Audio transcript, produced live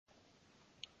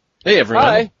Hey, everyone.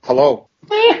 Hi. Hello.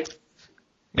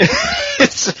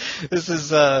 This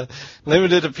is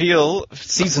Limited Appeal,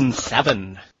 Season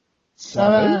 7.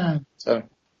 So,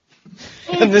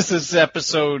 And this is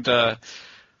episode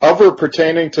hover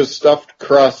pertaining to stuffed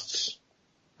crusts.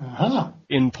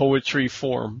 in poetry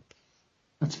form.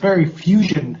 That's very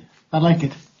fusion. I like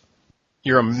it.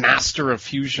 You're a master of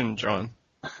fusion, John.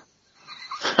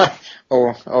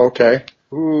 Oh, okay.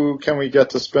 Who can we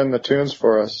get to spin the tunes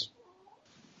for us?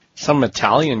 Some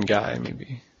Italian guy,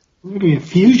 maybe. Maybe a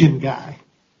fusion guy.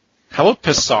 How about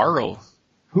Pissarro?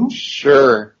 Who?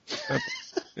 Sure.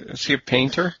 Is he a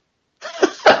painter?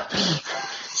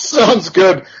 Sounds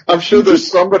good. I'm sure there's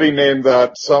somebody named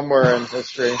that somewhere in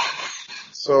history.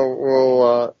 So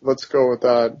we'll let's go with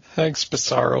that. Thanks,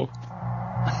 Pissarro.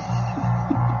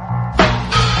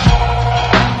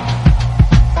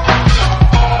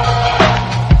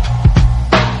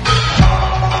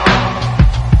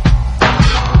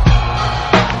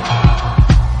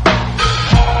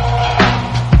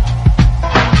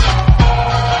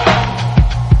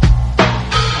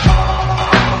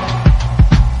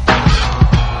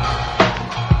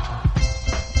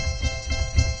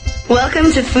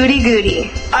 Welcome to Foodie Goodie,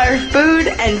 our food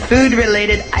and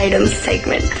food-related items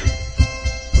segment.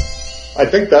 I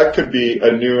think that could be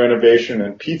a new innovation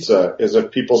in pizza, is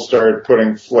if people started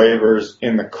putting flavors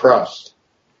in the crust.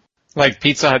 Like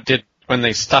Pizza Hut did when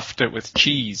they stuffed it with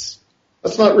cheese.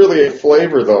 That's not really a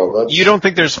flavor, though. You don't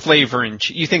think there's flavor in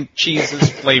cheese? You think cheese is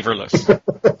flavorless?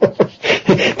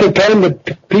 The term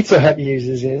that Pizza Hut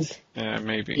uses is. Yeah,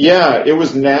 maybe. Yeah, it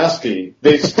was nasty.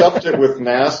 They stuffed it with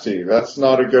nasty. That's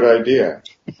not a good idea.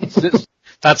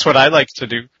 That's what I like to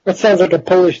do. That sounds like a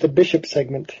Polish the Bishop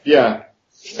segment. Yeah.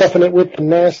 Stuffing it with the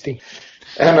nasty.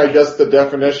 And I guess the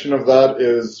definition of that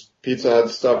is Pizza Hut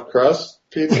stuffed crust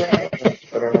pizza?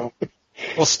 I don't know.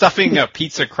 Well, stuffing a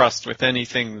pizza crust with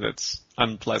anything that's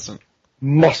unpleasant.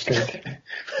 Mustard.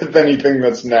 With anything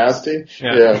that's nasty?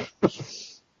 Yeah.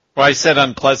 Well, I said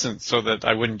unpleasant so that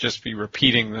I wouldn't just be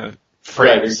repeating the phrase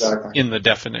Right, exactly. in the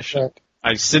definition. Right.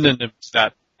 I synonyms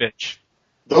that bitch.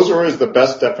 Those are always the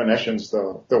best definitions,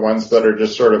 though. The ones that are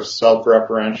just sort of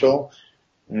self-referential.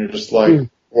 And you're just like,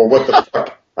 well, what the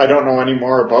fuck? I don't know any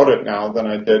more about it now than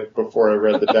I did before I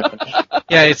read the definition.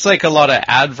 Yeah, it's like a lot of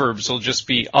adverbs will just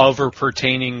be of or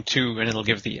pertaining to, and it'll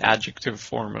give the adjective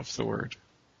form of the word.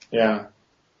 Yeah.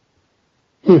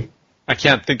 I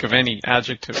can't think of any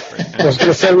adjective right I now. was going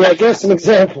to say, well, I guess an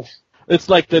example. It's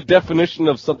like the definition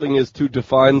of something is to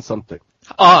define something.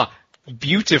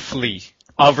 Beautifully.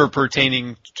 Of or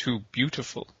pertaining to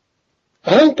beautiful.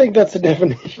 I don't think that's a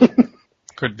definition.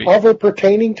 Could be. Of or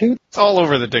pertaining to? It's all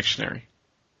over the dictionary.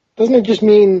 Doesn't it just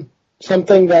mean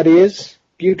something that is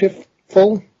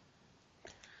beautiful?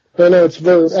 No, it's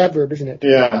adverb, isn't it?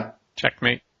 Yeah.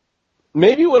 Checkmate.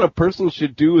 Maybe what a person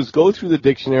should do is go through the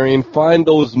dictionary and find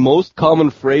those most common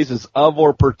phrases of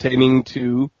or pertaining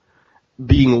to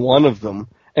being one of them,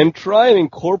 and try and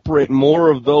incorporate more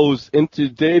of those into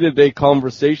day-to-day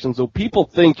conversations so people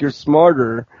think you're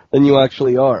smarter than you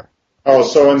actually are. Oh,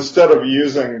 so instead of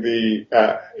using the,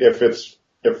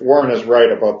 if Warren is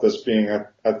right about this being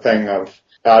a thing of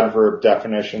adverb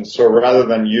definitions, so rather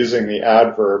than using the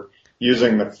adverb,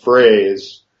 using the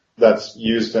phrase that's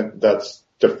used that's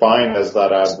defined as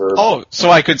that adverb. Oh, so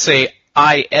I could say,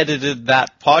 I edited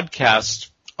that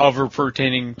podcast of or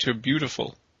pertaining to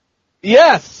beautiful.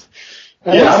 Yes!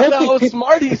 Yeah, That's how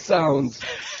smart he sounds.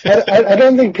 I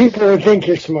don't think people would think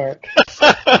you're smart.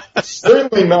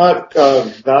 Certainly not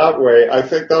that way. I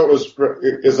think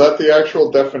is that the actual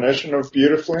definition of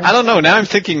beautifully? I don't know. Now I'm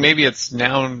thinking maybe it's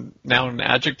noun,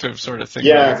 adjective sort of thing.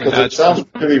 Yeah, because it sounds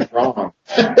really wrong.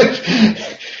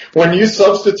 When you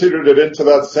substituted it into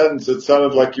that sentence, it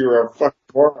sounded like you were a fucking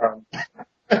moron.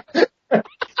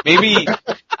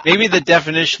 Maybe the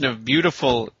definition of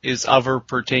beautiful is of or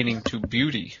pertaining to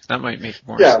beauty. That might make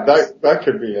more sense. Yeah, that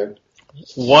could be it.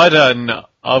 What an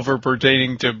of or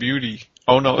pertaining to beauty.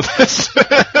 Oh no,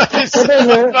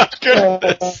 I'm not good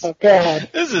at this. Oh, God.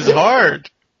 This is hard.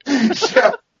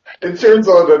 Yeah, it turns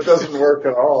out it doesn't work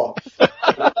at all.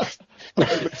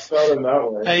 It's not in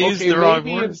that way. I used the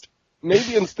wrong word.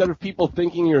 Maybe instead of people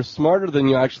thinking you're smarter than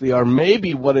you actually are,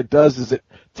 maybe what it does is it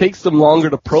takes them longer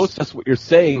to process what you're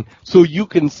saying so you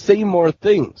can say more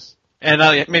things. And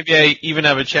maybe I even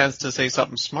have a chance to say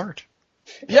something smart.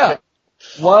 Yeah.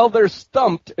 While they're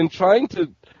stumped and trying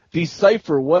to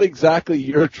decipher what exactly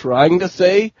you're trying to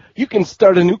say, you can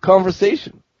start a new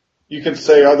conversation. You can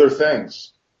say other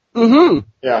things. Mm-hmm.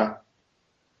 Yeah.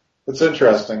 It's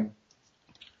interesting.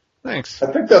 Thanks.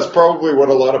 I think that's probably what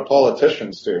a lot of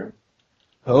politicians do.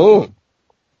 Oh.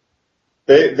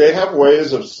 They have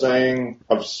ways of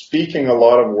speaking a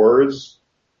lot of words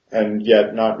and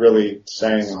yet not really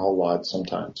saying a whole lot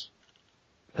sometimes.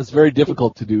 It's very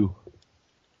difficult to do.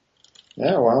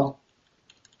 Yeah, well.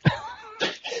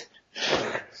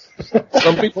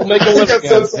 Some people make a I living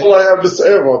guess out that's of it. all I have to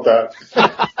say about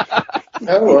that.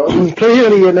 Yeah, well.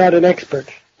 Clearly you're not an expert.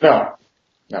 No.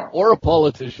 Or a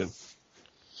politician.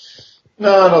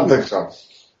 No, I don't think so.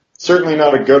 Certainly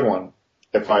not a good one,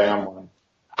 if I am one.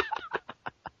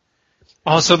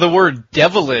 Also, the word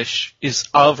devilish is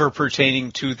of or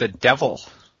pertaining to the devil.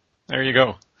 There you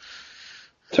go.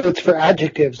 So it's for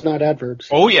adjectives, not adverbs.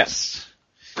 Oh, yes.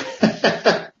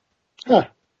 Huh.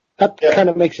 That kind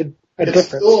of makes it a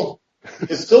difference.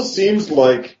 It still seems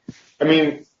like, I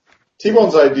mean,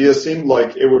 T-Bone's idea seemed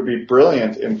like it would be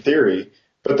brilliant in theory,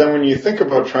 but then when you think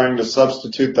about trying to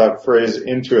substitute that phrase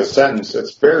into a sentence,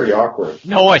 it's very awkward.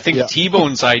 No, I think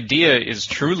T-Bone's idea is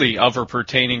truly of or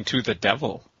pertaining to the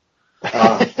devil.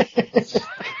 It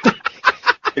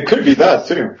could be that,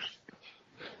 too.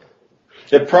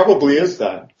 It probably is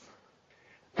that.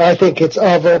 I think it's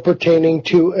of or pertaining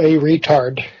to a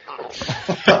retard.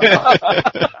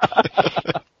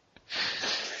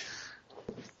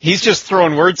 He's just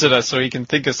throwing words at us so he can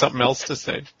think of something else to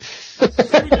say.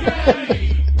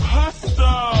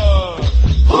 Pasta!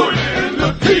 Put it in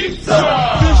the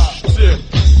pizza! Fish stick!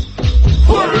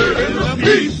 Put it in the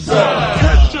pizza!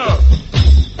 Ketchup!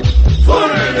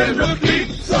 Put it in the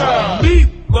pizza!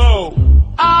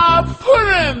 Meatloaf! Put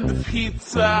it in the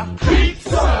pizza!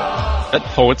 Pizza! That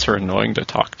poets are annoying to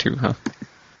talk to, huh?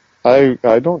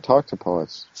 I don't talk to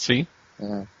poets. See?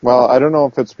 Yeah. Well, I don't know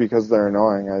if it's because they're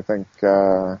annoying. I think,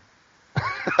 Are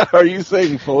you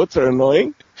saying poets are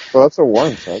annoying? well, that's what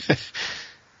Warren said.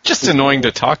 Just annoying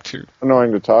to talk to.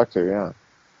 Annoying to talk to, yeah.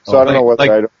 So I don't know whether I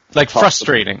don't Like talk to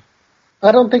frustrating.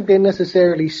 I don't think they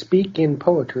necessarily speak in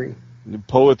poetry. Do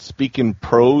poets speak in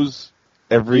prose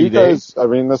Do every you day? guys, I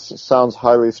mean, this sounds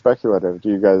highly speculative. Do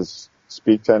you guys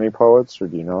speak to any poets, or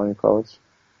do you know any poets?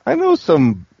 I know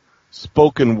some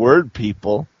spoken word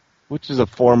people, which is a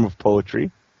form of poetry.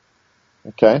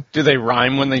 Okay. Do they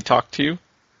rhyme when they talk to you?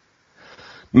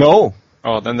 No.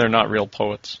 Oh, then they're not real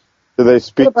poets. Do they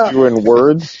speak to you in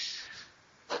words?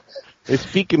 They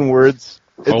speak in words.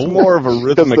 It's Oh. more of a they're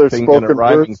rhythmic thing than a spoken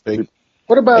rhyming words. thing.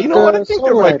 What about You know what? I think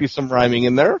there might be some rhyming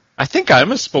in there. I think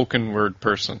I'm a spoken word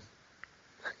person.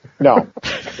 No,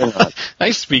 you're not.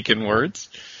 I speak in words.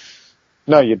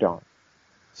 No, you don't.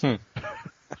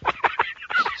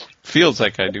 Feels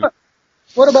like I do.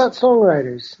 What about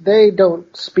songwriters? They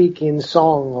don't speak in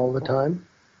song all the time.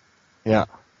 Yeah.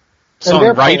 And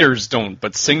they're Songwriters don't,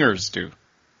 but singers do.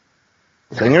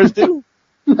 Singers do?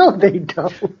 No, they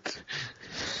don't.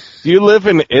 Do you live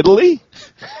in Italy?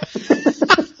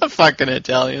 Fucking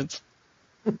Italians.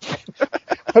 What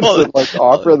is it, like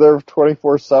opera there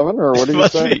 24/7, or what are It you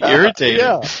must saying? be irritating.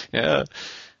 Yeah. Yeah.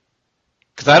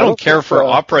 Because I don't don't care think for so.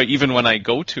 opera even when I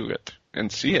go to it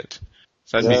and see it.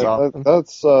 So that'd be-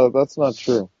 Yeah, that's not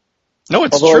true. no,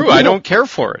 it's although I true. do I know- don't care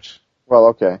for it. Well,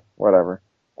 okay, whatever.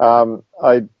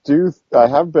 I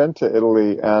have been to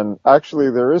Italy, and actually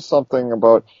there is something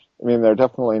about, I mean, they're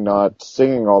definitely not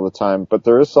singing all the time, but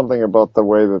there is something about the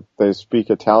way that they speak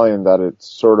Italian that it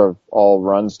sort of all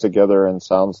runs together and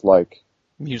sounds like,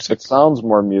 Music. it sounds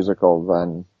more musical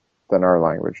than our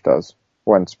language does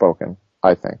when spoken,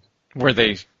 I think. Were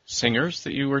they singers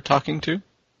that you were talking to?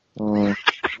 No,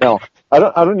 I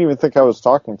don't even think I was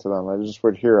talking to them. I just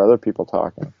would hear other people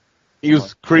talking. He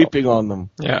was creeping on them.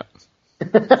 Yeah.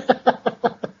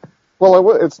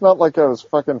 Well, it's not like I was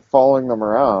fucking following them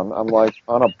around. I'm like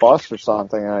on a bus or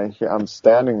something, and I'm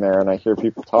standing there and I hear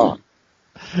people talk.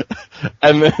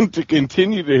 And then to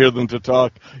continue to hear them to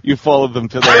talk, you followed them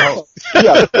to their house.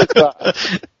 Yeah.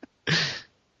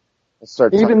 I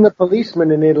start Even the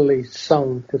policemen in Italy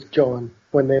sung to John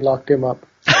when they locked him up.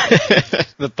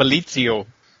 The Polizio.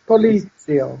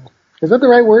 Polizio. Is that the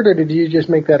right word, or did you just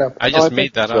make that up? I No, just think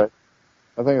made that it's up. right.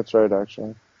 I think it's right,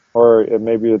 actually. Or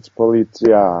maybe it's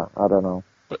Polizia. I don't know.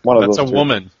 One of That's a those two.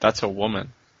 woman. That's a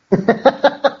woman.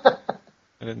 I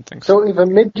didn't think so. So if a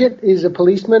midget is a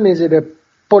policeman, is it a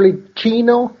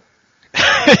policino?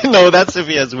 No, that's if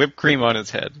he has whipped cream on his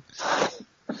head.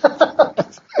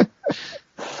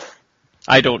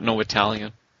 I don't know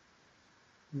Italian.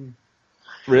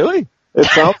 Really? It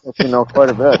sounds like you know quite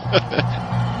a bit.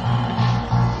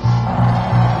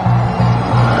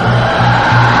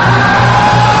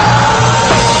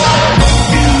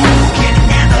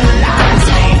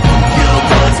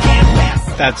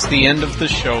 That's the end of the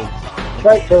show.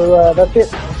 Right, so that's it.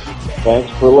 Thanks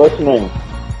for listening.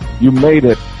 You made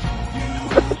it.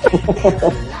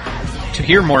 To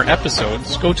hear more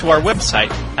episodes, go to our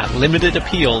website at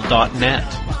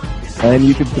limitedappeal.net. And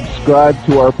you can subscribe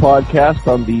to our podcast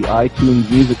on the iTunes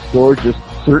Music Store. Just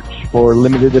search for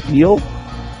Limited Appeal.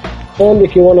 And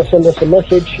if you want to send us a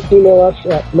message, email us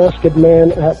at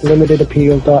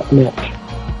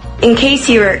maskedman@limitedappeal.net. In case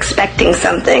you were expecting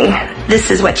something, this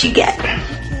is what you get.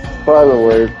 By the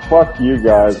way, fuck you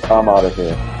guys. I'm out of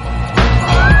here.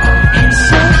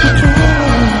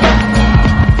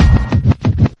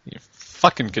 You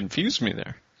fucking confused me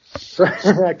there.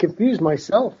 I confused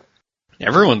myself.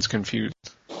 Everyone's confused.